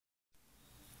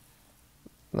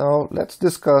Now let's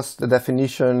discuss the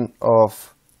definition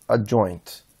of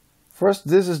adjoint. First,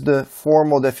 this is the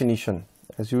formal definition,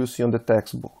 as you will see on the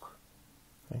textbook.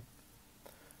 Okay.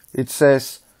 It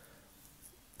says,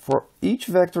 for each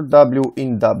vector w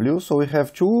in W, so we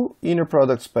have two inner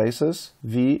product spaces,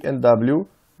 V and W,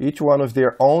 each one with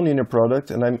their own inner product,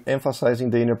 and I'm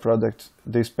emphasizing the inner product,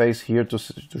 the space here to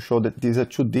show that these are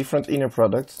two different inner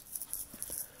products.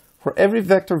 For every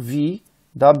vector V,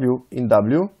 W in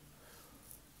W,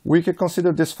 we can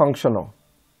consider this functional.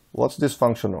 What's this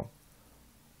functional?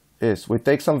 Is we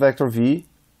take some vector V,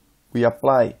 we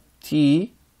apply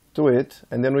T to it,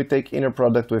 and then we take inner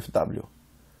product with W.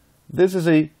 This is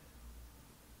a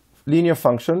linear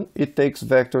function. It takes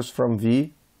vectors from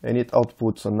V and it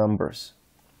outputs some numbers.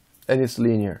 And it's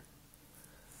linear.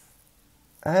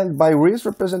 And by Riesz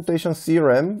representation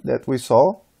theorem that we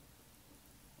saw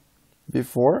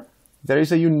before, there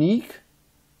is a unique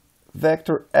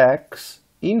vector x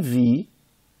in V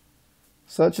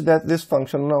such that this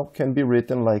function now can be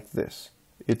written like this.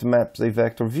 It maps a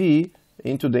vector V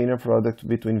into the inner product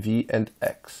between V and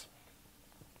x.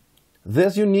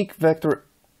 This unique vector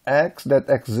x that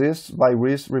exists by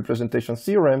Riesz representation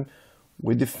theorem,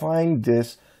 we define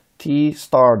this T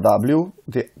star W,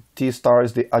 the T star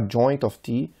is the adjoint of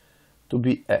T, to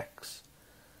be x.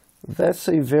 That's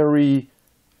a very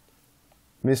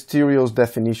mysterious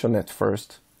definition at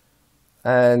first,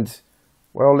 and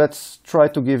well, let's try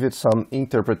to give it some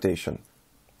interpretation.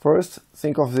 First,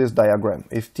 think of this diagram.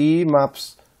 If T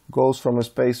maps goes from a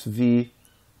space V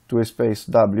to a space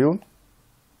W,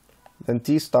 then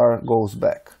T star goes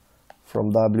back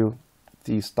from W,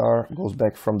 T star goes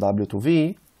back from W to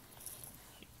V.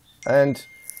 And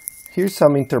here's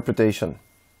some interpretation.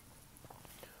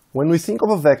 When we think of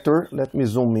a vector, let me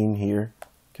zoom in here.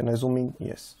 Can I zoom in?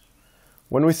 Yes.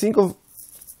 When we think of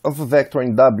a vector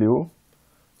in W,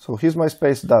 so here's my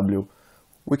space W,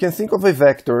 we can think of a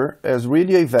vector as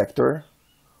really a vector,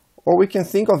 or we can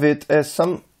think of it as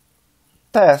some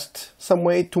test, some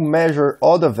way to measure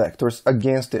other vectors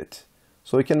against it.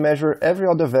 So we can measure every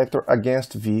other vector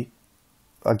against V,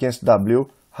 against W.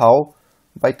 How?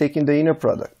 By taking the inner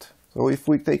product. So if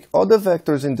we take other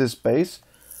vectors in this space,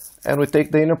 and we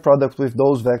take the inner product with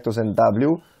those vectors and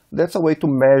W, that's a way to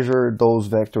measure those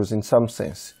vectors in some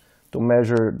sense, to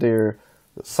measure their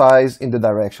size in the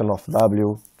direction of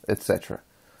W, etc.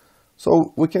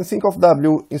 So we can think of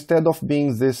W, instead of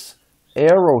being this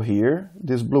arrow here,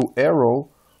 this blue arrow,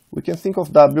 we can think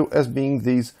of W as being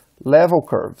these level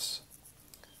curves.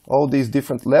 All these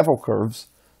different level curves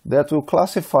that will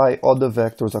classify other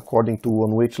vectors according to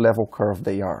on which level curve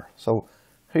they are. So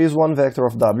here's one vector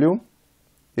of W.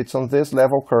 It's on this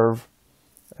level curve,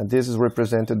 and this is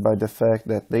represented by the fact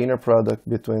that the inner product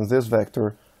between this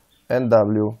vector and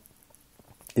W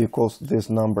equals this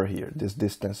number here, this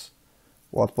distance,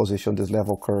 what position this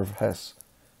level curve has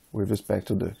with respect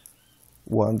to the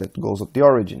one that goes at the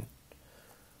origin.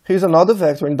 Here's another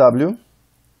vector in W,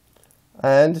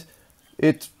 and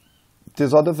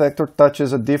this other vector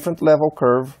touches a different level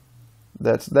curve.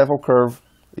 That level curve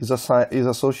is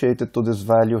associated to this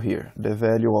value here, the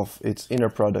value of its inner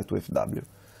product with W.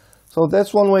 So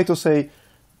that's one way to say,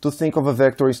 to think of a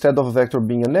vector, instead of a vector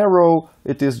being an arrow,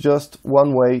 it is just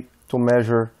one way to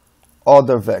measure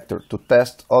other vector, to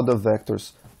test other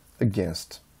vectors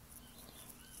against.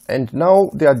 And now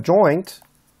the adjoint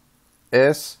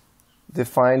is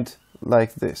defined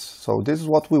like this. So this is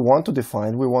what we want to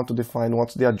define. We want to define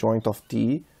what's the adjoint of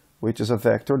T, which is a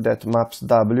vector that maps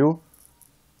W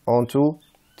onto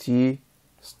T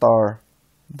star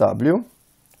W.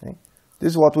 Okay.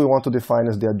 This is what we want to define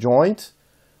as the adjoint,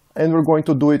 and we're going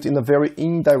to do it in a very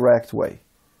indirect way.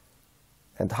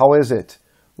 And how is it?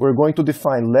 We're going to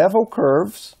define level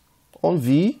curves on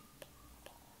V.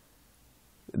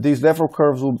 These level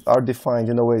curves are defined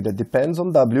in a way that depends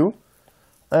on W,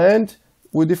 and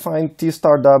we define T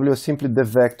star W as simply the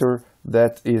vector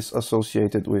that is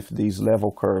associated with these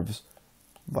level curves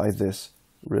by this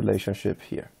relationship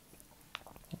here.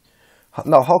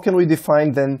 Now, how can we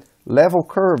define then level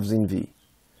curves in V?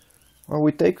 Well,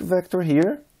 we take a vector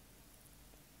here.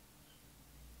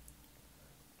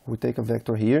 We take a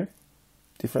vector here,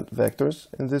 different vectors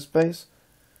in this space.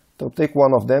 So take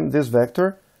one of them, this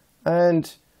vector,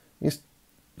 and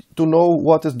to know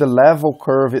what is the level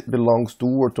curve it belongs to,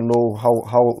 or to know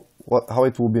how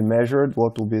it will be measured,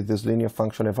 what will be this linear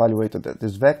function evaluated at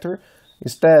this vector.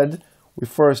 Instead, we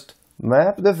first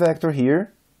map the vector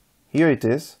here. Here it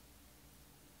is.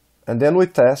 And then we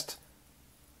test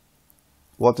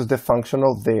what is the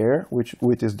functional there, which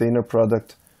is the inner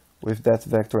product with that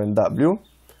vector and W.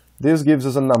 This gives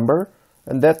us a number,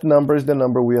 and that number is the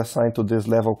number we assign to this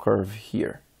level curve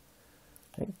here.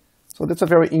 Okay? So that's a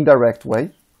very indirect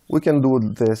way. We can do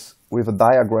this with a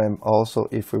diagram also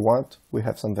if we want. We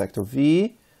have some vector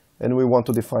v, and we want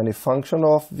to define a function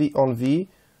of v on v.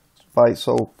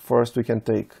 So first we can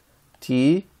take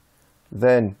t,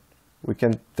 then we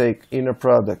can take inner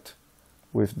product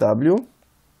with w,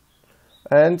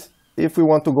 and if we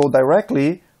want to go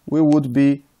directly, we would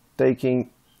be taking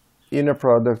inner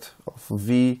product of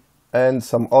v and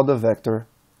some other vector.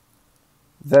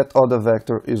 That other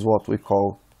vector is what we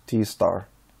call t star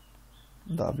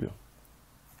w.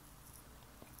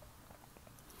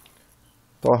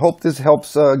 So I hope this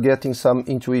helps getting some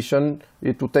intuition.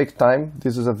 It will take time.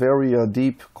 This is a very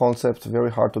deep concept,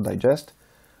 very hard to digest.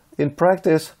 In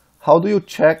practice, how do you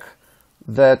check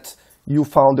that you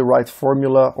found the right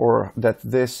formula, or that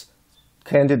this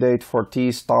candidate for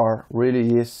t star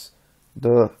really is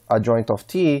the adjoint of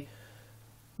t?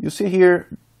 You see here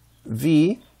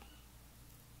v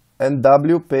and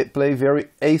w play very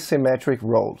asymmetric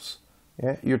roles.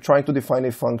 Yeah? You're trying to define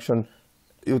a function,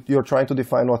 you're trying to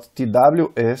define what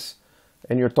tw is,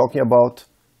 and you're talking about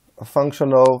a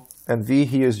functional, and v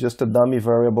here is just a dummy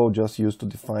variable just used to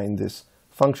define this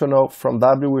functional. From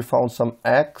w we found some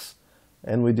x,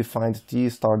 and we defined t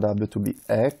star w to be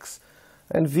x,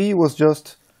 and v was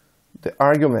just the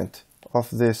argument of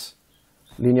this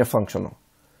linear functional.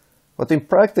 But in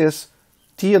practice,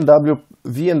 v and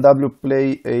w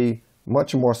play a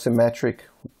much more symmetric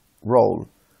role,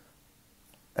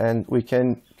 and we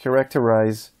can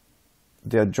characterize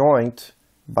the adjoint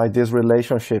by this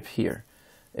relationship here.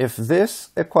 If this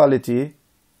equality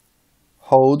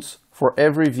holds for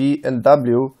every v and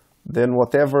w, then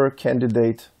whatever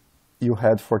candidate you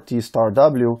had for t star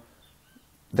w,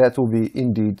 that will be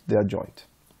indeed the adjoint.